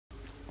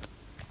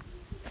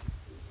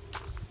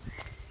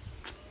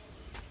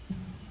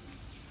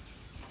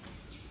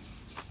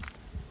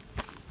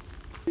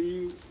ഈ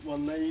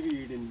വന്ന ഈ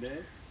വീടിൻ്റെ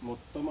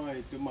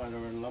മൊത്തമായിട്ട്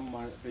മഴവെള്ളം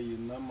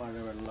പെയ്യുന്ന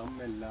മഴവെള്ളം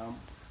എല്ലാം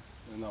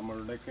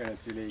നമ്മളുടെ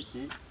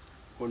കിണറ്റിലേക്ക്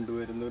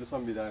കൊണ്ടുവരുന്ന ഒരു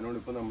സംവിധാനമാണ്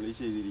ഇപ്പോൾ നമ്മൾ ഈ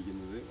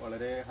ചെയ്തിരിക്കുന്നത്.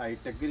 വളരെ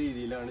ഹൈടെക്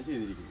രീതിയിലാണ്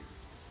ചെയ്തിരിക്കുന്നത്.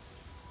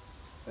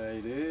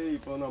 ഇത്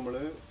ഇപ്പോൾ നമ്മൾ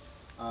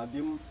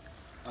ആദ്യം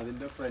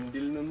അതിൻ്റെ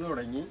ഫ്രണ്ടിൽ നിന്ന്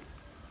തുടങ്ങി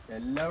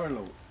എല്ലാ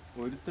വെള്ളവും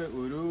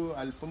ഒരു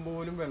അല്പം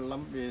പോലും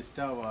വെള്ളം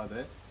വേസ്റ്റ്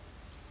ആവാതെ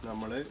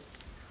നമ്മൾ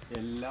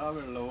എല്ലാ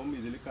വെള്ളവും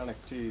ഇതിൽ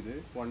കണക്ട് ചെയ്ത്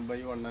 1 by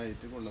 1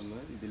 ആയിട്ട് കൊണ്ടുവന്ന്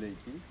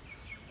ഇതിലേക്ക്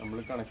നമ്മൾ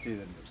കണക്ട്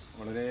ചെയ്തിട്ടുണ്ട്.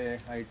 വളരെ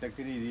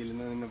ഹൈടെക് രീതിയിൽ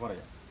നിന്ന് തന്നെ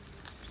പറയാം.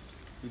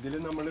 ഇതിൽ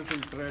നമ്മൾ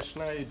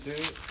ഫിൽട്രേഷനായിട്ട്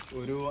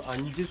ഒരു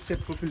 5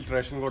 സ്റ്റെപ്പ്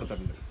ഫിൽട്രേഷൻ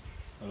കൊടുത്തിട്ടുണ്ട്.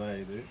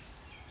 അതായത്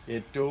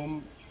ഏറ്റവും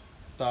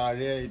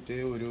താഴെയായിട്ട്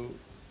ഒരു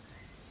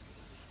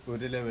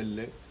ലെവലിൽ,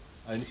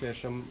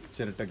 അതിനുശേഷം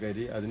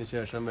ചിരട്ടക്കരി,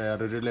 അതിനുശേഷം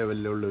വേറൊരു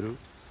ലെവലിലുള്ളൊരു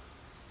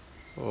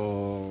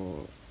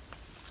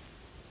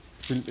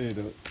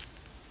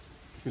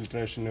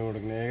ഫിൽട്രേഷന്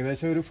കൊടുക്കുന്നത്.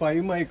 ഏകദേശം ഒരു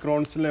 5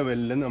 മൈക്രോൺസ്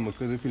ലെവലിൽ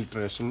നമുക്കിത്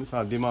ഫിൽട്രേഷൻ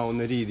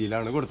സാധ്യമാവുന്ന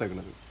രീതിയിലാണ്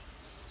കൊടുത്തേക്കുന്നത്.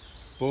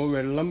 അപ്പോൾ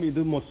വെള്ളം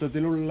ഇത്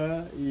മൊത്തത്തിലുള്ള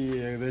ഈ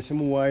ഏകദേശം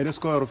 3000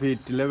 സ്ക്വയർ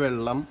ഫീറ്റിലെ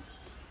വെള്ളം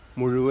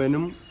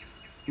മുഴുവനും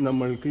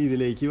നമ്മൾക്ക്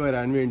ഇതിലേക്ക്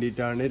വരാൻ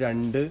വേണ്ടിയിട്ടാണ്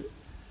രണ്ട്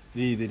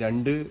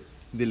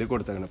ഇതിൽ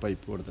കൊടുത്തേക്കുന്നത്,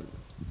 പൈപ്പ്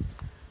കൊടുത്തേക്കുന്നത്.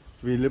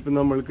 ഇതിലിപ്പോൾ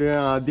നമ്മൾക്ക്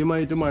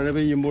ആദ്യമായിട്ട് മഴ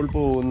പെയ്യുമ്പോൾ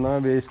പോകുന്ന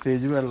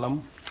വേസ്റ്റേജ് വെള്ളം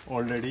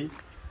ഓൾറെഡി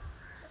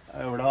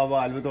ഇവിടെ ആ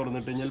വാൽവ്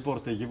തുറന്നിട്ട് കഴിഞ്ഞാൽ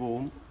പുറത്തേക്ക്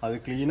പോകും. അത്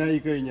ക്ലീൻ ആയി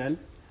കഴിഞ്ഞാൽ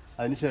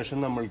അതിനുശേഷം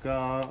നമ്മൾക്ക്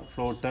ആ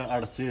ഫ്ലോട്ട്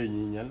അടച്ചു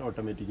കഴിഞ്ഞ് കഴിഞ്ഞാൽ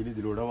ഓട്ടോമാറ്റിക്കലി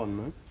ഇതിലൂടെ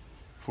വന്ന്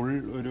ഫുൾ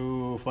ഒരു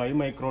 5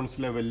 മൈക്രോൺസ്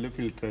ലെവലിൽ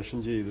ഫിൽട്രേഷൻ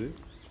ചെയ്ത്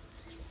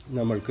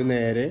നമ്മൾക്ക്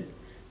നേരെ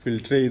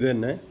ഫിൽട്ടർ ചെയ്ത്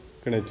തന്നെ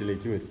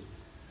കിണറ്റിലേക്ക് വരും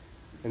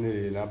എന്ന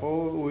രീതിയിൽ. അപ്പോൾ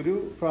ഒരു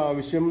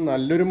പ്രാവശ്യം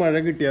നല്ലൊരു മഴ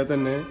കിട്ടിയാൽ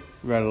തന്നെ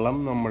വെള്ളം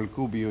നമ്മൾക്ക്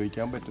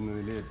ഉപയോഗിക്കാൻ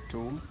പറ്റുന്നതിൽ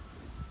ഏറ്റവും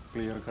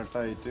ക്ലിയർ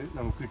കട്ടായിട്ട്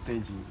നമുക്ക്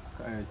കിട്ടുകയും ചെയ്യും.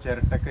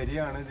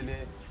 ചിരട്ടക്കരിയാണ് ഇതിൽ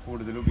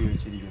കൂടുതൽ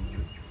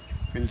ഉപയോഗിച്ചിരിക്കുന്നത്.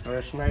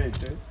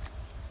 ഫിൽട്രേഷനായിട്ട്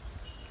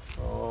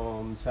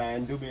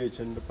സാൻഡ്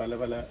ഉപയോഗിച്ചിട്ടുണ്ട്,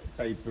 പല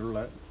ടൈപ്പിലുള്ള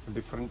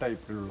ഡിഫറെൻറ്റ്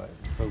ടൈപ്പിലുള്ള.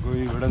 നമുക്ക്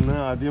ഇവിടെ നിന്ന്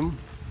ആദ്യം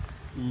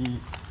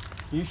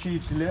ഈ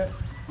ഷീറ്റിലെ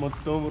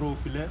മൊത്തം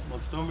റൂഫിലെ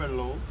മൊത്തം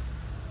വെള്ളവും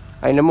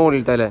അതിൻ്റെ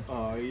മുകളിലത്തെ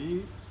ഈ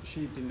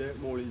ഷീറ്റിൻ്റെ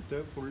മുകളിലത്തെ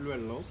ഫുൾ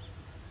വെള്ളവും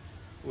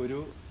ഒരു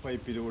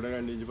പൈപ്പിലൂടെ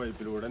 2 ഇഞ്ച്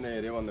പൈപ്പിലൂടെ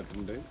നേരെ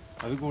വന്നിട്ടുണ്ട്.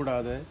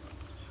 അതുകൂടാതെ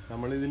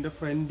നമ്മളിതിൻ്റെ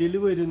ഫ്രണ്ടിൽ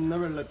വരുന്ന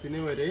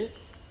വെള്ളത്തിന് വരെ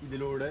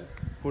ഇതിലൂടെ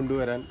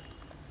കൊണ്ടുവരാൻ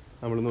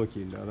നമ്മൾ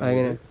നോക്കിയിട്ടുണ്ട്.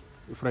 അതായത്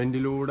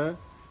ഫ്രണ്ടിലൂടെ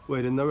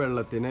വരുന്ന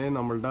വെള്ളത്തിനെ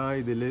നമ്മളുടെ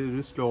ഇതിൽ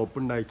ഒരു സ്ലോപ്പ്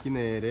ഉണ്ടാക്കി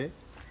നേരെ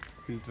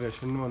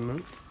ഫിൽട്രേഷൻ വന്ന്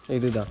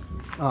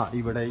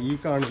ഇവിടെ ഈ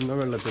കാണുന്ന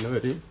വെള്ളത്തിന്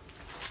വരെ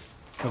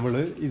നമ്മൾ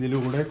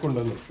ഇതിലൂടെ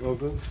കൊണ്ടുവന്നു.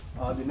 നമുക്ക്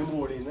അതിൻ്റെ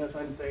മുകളിൽ നിന്ന്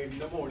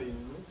സൺസൈഡിൻ്റെ മുകളിൽ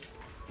നിന്ന്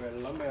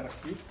വെള്ളം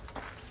ഇറക്കി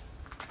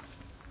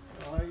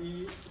ഈ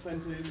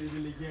സൺസൈഡ്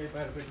ഇതിലേക്ക്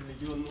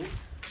പാരപ്പറ്റിലേക്ക് വന്നു.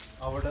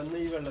 അവിടെ നിന്ന്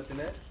ഈ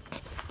വെള്ളത്തിനെ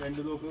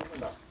ഇത്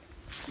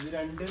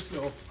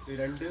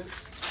 2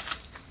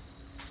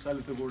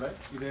 സ്ഥലത്ത് കൂടെ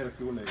ഇത്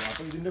ഇറക്കി കൊണ്ടുവരും.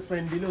 അപ്പോൾ ഇതിൻ്റെ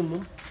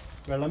ഫ്രണ്ടിലൊന്നും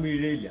വെള്ളം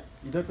വീഴയില്ല.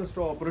 ഇതൊക്കെ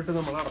സ്റ്റോപ്പറിട്ട്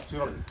നമ്മൾ അടച്ചു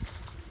കളഞ്ഞു.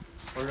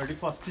 Already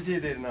first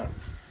ചെയ്തിരുന്നതാണ്.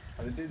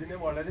 അതിൻ്റെ ഇതിനെ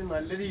വളരെ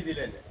നല്ല രീതിയിൽ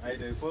തന്നെ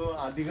ആയിട്ട് ഇപ്പോൾ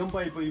അധികം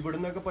പൈപ്പ് ഇവിടെ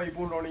നിന്നൊക്കെ പൈപ്പ്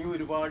കൊണ്ടുപോകണമെങ്കിൽ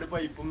ഒരുപാട്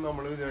പൈപ്പും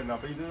നമ്മൾ ഇതുണ്ട്.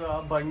 അപ്പോൾ ഇത് ആ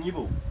ഭംഗി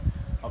പോകും.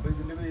 അപ്പോൾ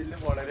ഇതിൻ്റെ പേരിൽ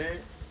വളരെ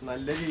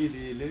നല്ല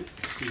രീതിയിൽ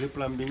ഇത്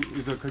പ്ലംബിങ്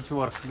ഇതൊക്കെ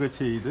വർക്കൊക്കെ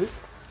ചെയ്ത്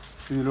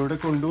ഇതിലൂടെ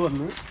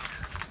കൊണ്ടുവന്ന്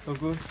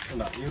നമുക്ക്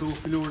ഈ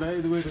റൂഫിലൂടെ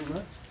ഇത് വരുന്ന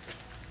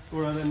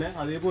കൂടാതെ തന്നെ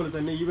അതേപോലെ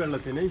തന്നെ ഈ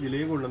വെള്ളത്തിനെ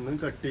ഇതിലേക്ക് കൊണ്ടുവന്ന്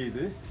കട്ട്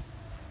ചെയ്ത്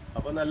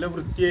അപ്പോൾ നല്ല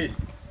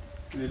വൃത്തിയായിരിക്കും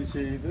ഇതിൽ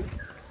ചെയ്ത്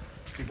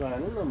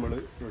ഇതാണ് നമ്മൾ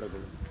ഇവിടെ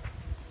കൊണ്ടുവന്നത്.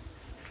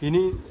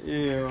 ഇനി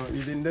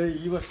ഇതിൻ്റെ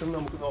ഈ വശം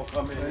നമുക്ക്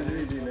നോക്കാൻ വേണ്ട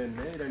രീതിയിൽ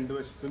തന്നെ 2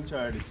 വശത്തും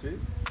ചാടിച്ച്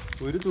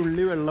ഒരു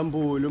തുള്ളി വെള്ളം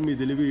പോലും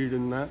ഇതിൽ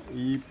വീഴുന്ന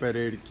ഈ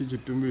പെരയ്ക്ക്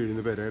ചുറ്റും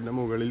വീഴുന്ന പെരയുടെ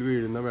മുകളിൽ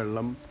വീഴുന്ന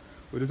വെള്ളം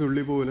ഒരു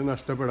തുള്ളി പോലും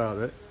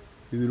നഷ്ടപ്പെടാതെ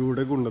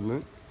ഇതിലൂടെ കൊണ്ടുവന്ന്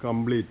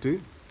കംപ്ലീറ്റ്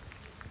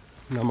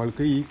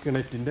നമ്മൾക്ക് ഈ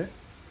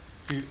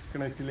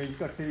കിണറ്റിലേക്ക്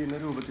കട്ട് ചെയ്യുന്ന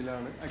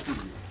രൂപത്തിലാണ്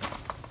ആക്കിയിരിക്കുന്നത്.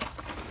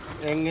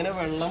 എങ്ങനെ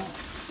വെള്ളം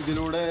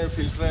ഇതിലൂടെ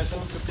ഫിൽട്രേഷൻ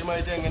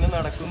കൃത്യമായിട്ട് എങ്ങനെ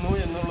നടക്കുന്നു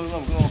എന്നുള്ളത്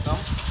നമുക്ക് നോക്കാം.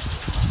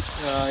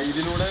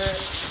 ഇതിലൂടെ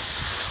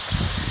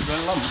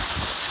വെള്ളം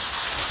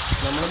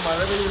നമ്മൾ മഴ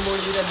പെയ്യുമ്പോൾ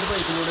ഈ 2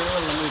 പൈപ്പിലൂടെ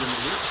വെള്ളം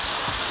വരുന്നത്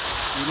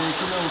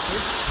ഇതിലേക്ക് നമുക്ക്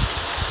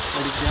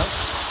അടിക്കാം.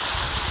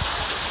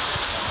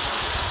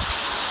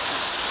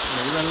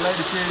 വെള്ളം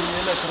അടിച്ചു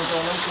കഴിഞ്ഞാൽ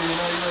എത്രത്തോളം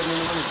ക്ലീനായി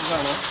വരുന്നത് നമുക്ക്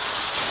കാണാം.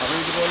 അപ്പോൾ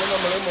ഇതുപോലെ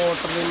നമ്മൾ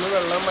മോട്ടറിൽ നിന്ന്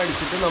വെള്ളം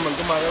അടിച്ചിട്ട്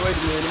നമുക്ക് മഴ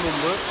വരുന്നതിന്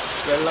മുമ്പ്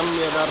വെള്ളം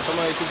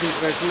യഥാർത്ഥമായിട്ട്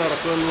ഫിൽട്രേഷൻ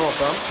നടക്കുമെന്ന്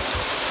നോക്കാം.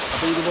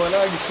 അപ്പോൾ ഇതുപോലെ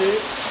അടിച്ച്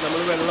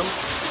നമ്മൾ വെള്ളം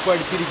ഇപ്പോൾ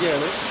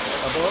അടിച്ചിരിക്കുകയാണ്.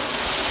 അപ്പോൾ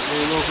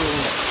നോക്കുക,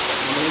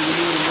 നമ്മളിതിൽ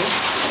വരുമ്പോൾ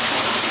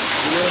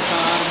ഇതിൽ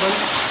കാർബൺ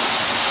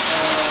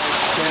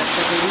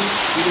ചേർത്തക്കരി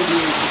ഇത്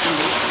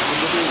ഉപയോഗിച്ചിട്ടുണ്ട്.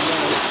 അതിൻ്റെ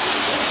പേരിലാണ്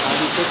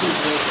ആദ്യത്തെ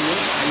ഫിൽട്രേഷന്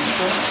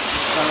അല്പം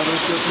കളർ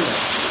വ്യത്യാസമില്ല.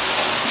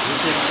 ഈ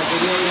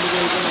ചേർത്തക്കരി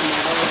ആയതുകൊണ്ട്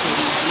നമ്മുടെ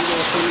ശരീരത്തിന്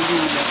ദോഷമൊന്നും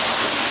ചെയ്യില്ല.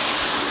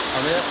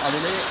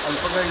 അതിൽ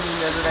അല്പം കഴിഞ്ഞ്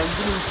കഴിഞ്ഞാൽ ഒരു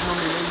 5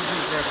 മിനിറ്റിനുള്ളിൽ ഈ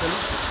ഫിൽട്രേഷൻ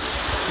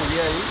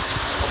ശരിയായി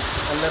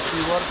നല്ല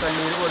പ്യുവർ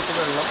തണ്ണീർ പോലത്തെ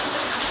വെള്ളം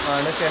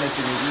ആണ്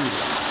കിണറ്റിലേക്ക്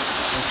വീഴുക.